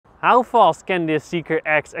How fast can this Zeekr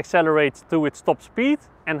X accelerate to its top speed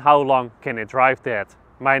and how long can it drive that?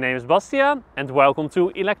 My name is Bastiaan and welcome to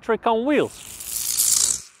Electric on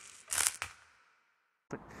Wheels.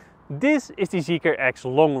 This is the Zeekr X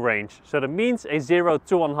long range, so that means a 0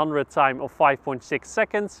 to 100 time of 5.6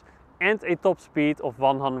 seconds and a top speed of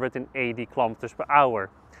 180 kilometers per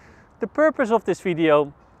hour. The purpose of this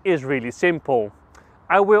video is really simple.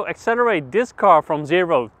 I will accelerate this car from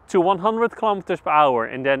 0 to 100 kilometers per hour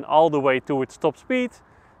and then all the way to its top speed,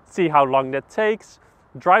 see how long that takes,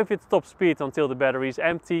 drive its top speed until the battery is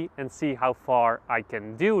empty and see how far I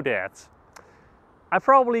can do that. I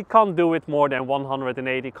probably can't do it more than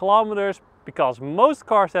 180 kilometers because most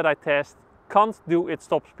cars that I test can't do its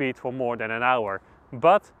top speed for more than an hour,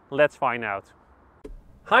 but let's find out.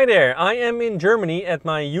 Hi there, I am in Germany at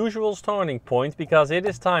my usual starting point because it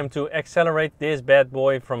is time to accelerate this bad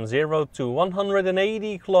boy from 0 to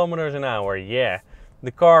 180 kilometers an hour. Yeah,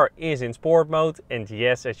 the car is in sport mode and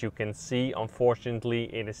yes, as you can see,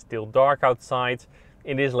 unfortunately it is still dark outside.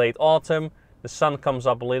 It is late autumn, the sun comes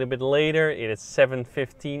up a little bit later, it is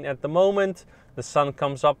 7:15 at the moment. The sun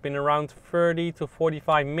comes up in around 30 to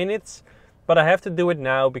 45 minutes, but I have to do it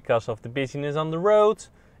now because of the busyness on the road.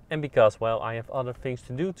 And because, well, I have other things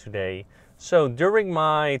to do today. So during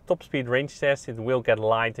my top speed range test, it will get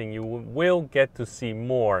light and you will get to see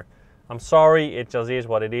more. I'm sorry, it just is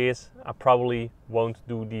what it is. I probably won't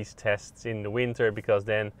do these tests in the winter because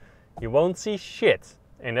then you won't see shit.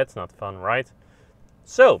 And that's not fun, right?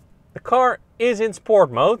 So, the car is in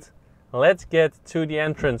sport mode. Let's get to the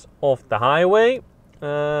entrance of the highway.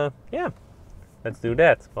 Yeah, let's do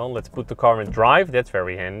that. Well, let's put the car in drive. That's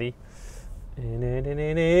very handy.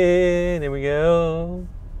 There we go.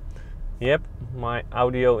 Yep, my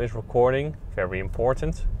audio is recording. Very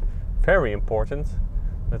important. Very important.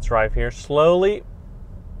 Let's drive here slowly.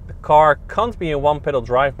 The car can't be in one pedal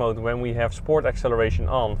drive mode when we have sport acceleration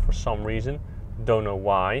on for some reason. Don't know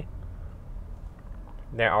why.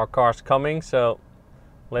 There are cars coming, so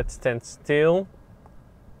let's stand still.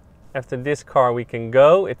 After this car we can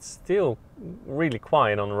go. It's still really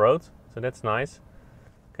quiet on the road, so that's nice.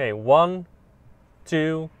 Okay, 1,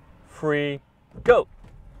 2, 3, go!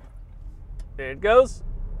 There it goes.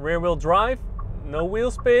 Rear wheel drive, no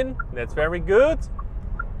wheel spin, that's very good.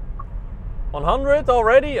 100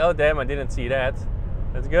 already? Oh damn, I didn't see that.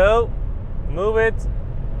 Let's go. Move it.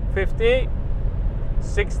 50,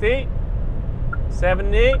 60,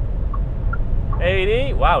 70,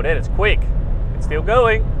 80. Wow, that is quick. It's still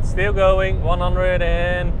going, it's still going.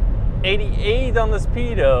 188 on the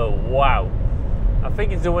speedo. Wow. I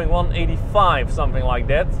think it's doing 185, something like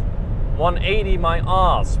that. 180 my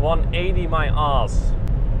ass, 180 my ass.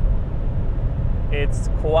 It's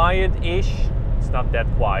quiet-ish. It's not that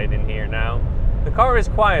quiet in here now. The car is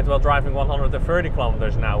quiet while driving 130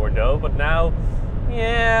 kilometers an hour though, but now,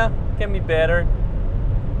 yeah, can be better.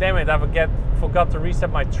 Damn it, I forgot to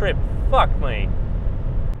reset my trip. Fuck me.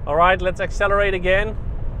 Alright, let's accelerate again.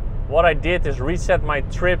 What I did is reset my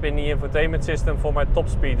trip in the infotainment system for my top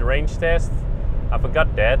speed range test. I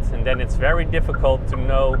forgot that, and then it's very difficult to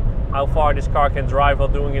know how far this car can drive while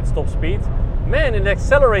doing its top speed. Man, it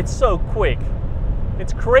accelerates so quick.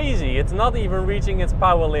 It's crazy. It's not even reaching its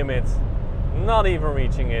power limit. Not even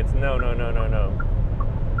reaching it. No, no, no, no, no.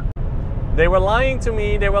 They were lying to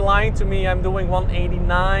me. They were lying to me. I'm doing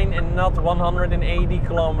 189 and not 180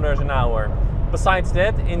 kilometers an hour. Besides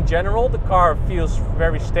that, in general, the car feels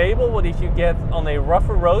very stable, but if you get on a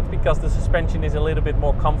rougher road, because the suspension is a little bit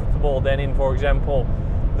more comfortable than in, for example,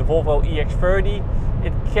 the Volvo EX30,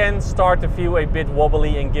 it can start to feel a bit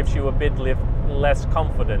wobbly and gives you a bit less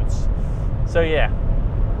confidence. So yeah,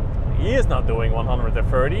 he is not doing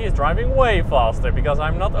 130, he's driving way faster, because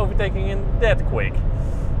I'm not overtaking him that quick.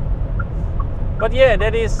 But yeah,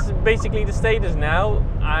 that is basically the status now.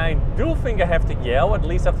 I do think I have to yell, at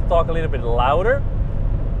least I have to talk a little bit louder.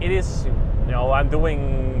 It is, you know, I'm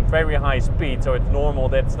doing very high speed, so it's normal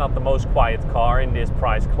that it's not the most quiet car in this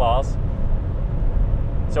price class.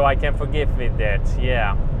 So I can forgive with that,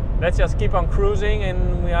 yeah. Let's just keep on cruising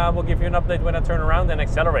and I will give you an update when I turn around and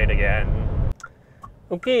accelerate again.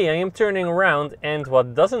 Okay, I am turning around and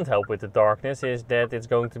what doesn't help with the darkness is that it's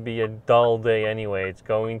going to be a dull day anyway. It's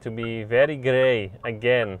going to be very grey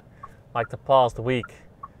again, like the past week.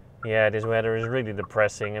 Yeah, this weather is really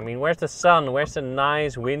depressing. I mean, where's the sun? Where's the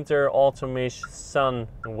nice winter, autumnish sun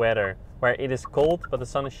weather? Where it is cold, but the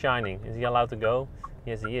sun is shining. Is he allowed to go?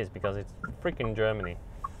 Yes, he is, because it's freaking Germany.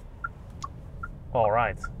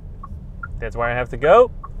 Alright, that's where I have to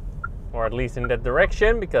go. Or at least in that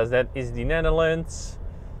direction, because that is the Netherlands.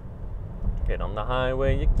 Get on the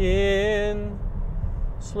highway again.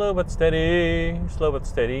 Slow but steady, slow but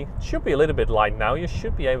steady. It should be a little bit light now. You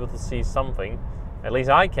should be able to see something. At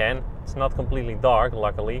least I can. It's not completely dark,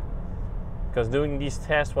 luckily. Because doing these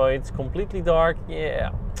tests while it's completely dark,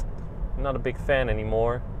 yeah, not a big fan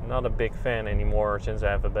anymore. Not a big fan anymore since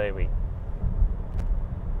I have a baby.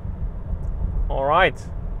 Alright,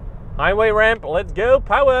 highway ramp, let's go,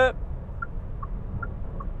 power!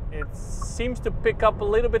 It seems to pick up a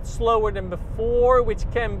little bit slower than before, which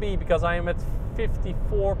can be because I am at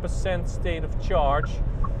 54% state of charge.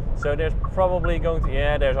 So there's probably going to,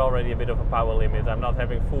 yeah, there's already a bit of a power limit. I'm not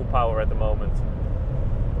having full power at the moment.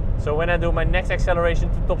 So when I do my next acceleration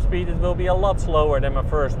to top speed, it will be a lot slower than my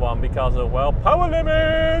first one because of, well, power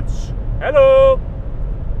limits! Hello!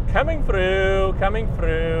 Coming through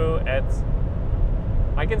at...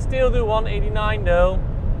 I can still do 189 though.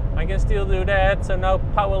 I can still do that, so no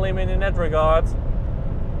power limit in that regard.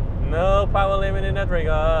 No power limit in that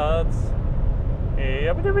regard.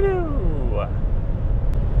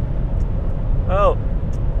 Oh,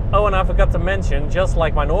 and I forgot to mention, just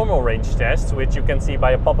like my normal range test, which you can see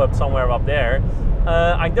by a pop-up somewhere up there,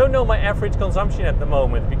 I don't know my average consumption at the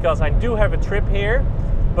moment because I do have a trip here,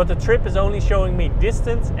 but the trip is only showing me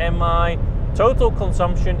distance and my total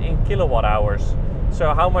consumption in kilowatt hours.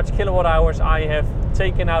 So how much kilowatt hours I have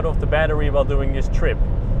taken out of the battery while doing this trip.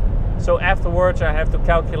 So afterwards I have to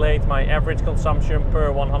calculate my average consumption per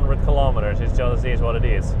 100 kilometers. It just is what it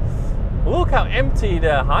is. Look how empty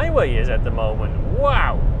the highway is at the moment.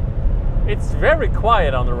 Wow! It's very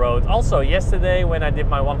quiet on the road. Also yesterday when I did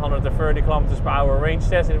my 130 kilometers per hour range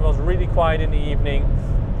test, it was really quiet in the evening.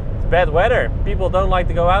 It's bad weather. People don't like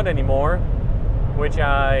to go out anymore, which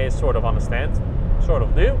I sort of understand. Sort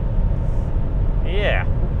of do. Yeah,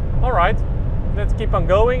 all right, let's keep on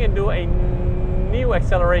going and do a new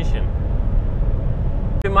acceleration.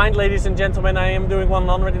 Keep in mind, ladies and gentlemen, I am doing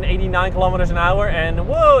 189 kilometers an hour and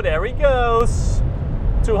whoa, there he goes.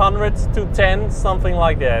 200, 210, something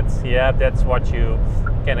like that. Yeah, that's what you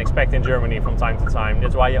can expect in Germany from time to time.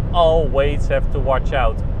 That's why you always have to watch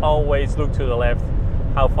out. Always look to the left,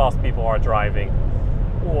 how fast people are driving.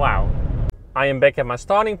 Wow. I am back at my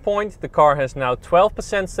starting point. The car has now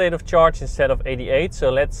 12% state of charge instead of 88, so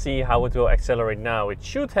let's see how it will accelerate now. It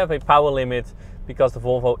should have a power limit because the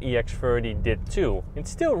Volvo EX30 did too.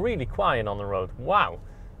 It's still really quiet on the road. Wow,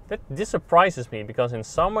 this surprises me because in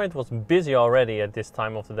summer it was busy already at this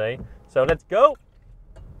time of the day. So let's go.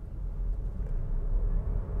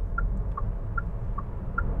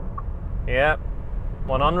 Yeah,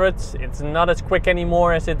 100. It's not as quick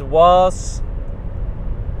anymore as it was.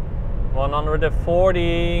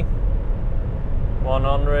 140,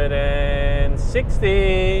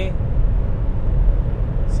 160,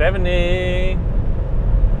 70,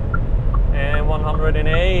 and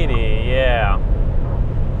 180, yeah.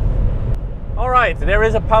 Alright, there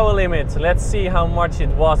is a power limit. Let's see how much it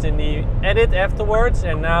was in the edit afterwards.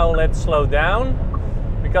 And now let's slow down,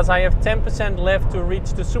 because I have 10% left to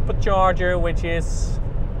reach the supercharger, which is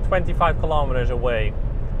 25 kilometers away.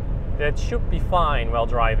 That should be fine while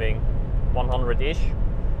driving. 100-ish.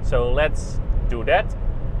 So let's do that.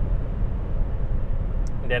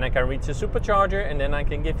 Then I can reach the supercharger and then I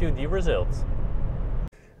can give you the results.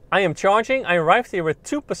 I am charging. I arrived here with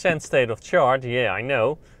 2% state of charge. Yeah, I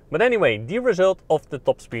know. But anyway, the result of the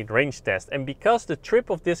top speed range test. And because the trip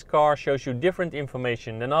of this car shows you different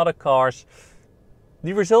information than other cars,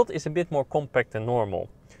 the result is a bit more compact than normal.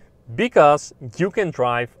 Because you can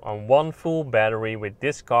drive on one full battery with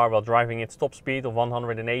this car while driving its top speed of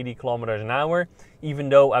 180 kilometers an hour, even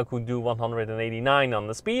though I could do 189 on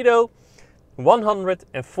the Speedo,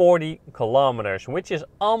 140 kilometers, which is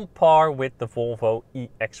on par with the Volvo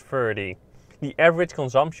EX30. The average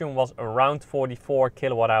consumption was around 44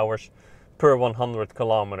 kilowatt hours per 100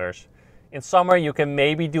 kilometers. In summer you can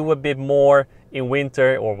maybe do a bit more. In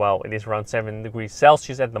winter, or well, it is around 7 degrees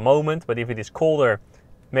Celsius at the moment, but if it is colder,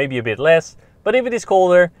 maybe a bit less. But if it is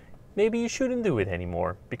colder, maybe you shouldn't do it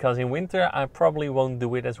anymore, because in winter I probably won't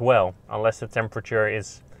do it as well, unless the temperature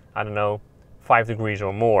is, I don't know, 5 degrees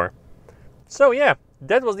or more. So yeah,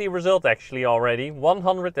 that was the result actually already.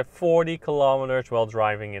 140 kilometers while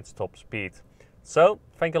driving its top speed. So,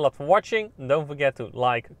 thank you a lot for watching. Don't forget to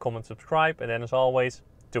like, comment, subscribe, and then as always,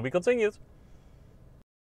 to be continued.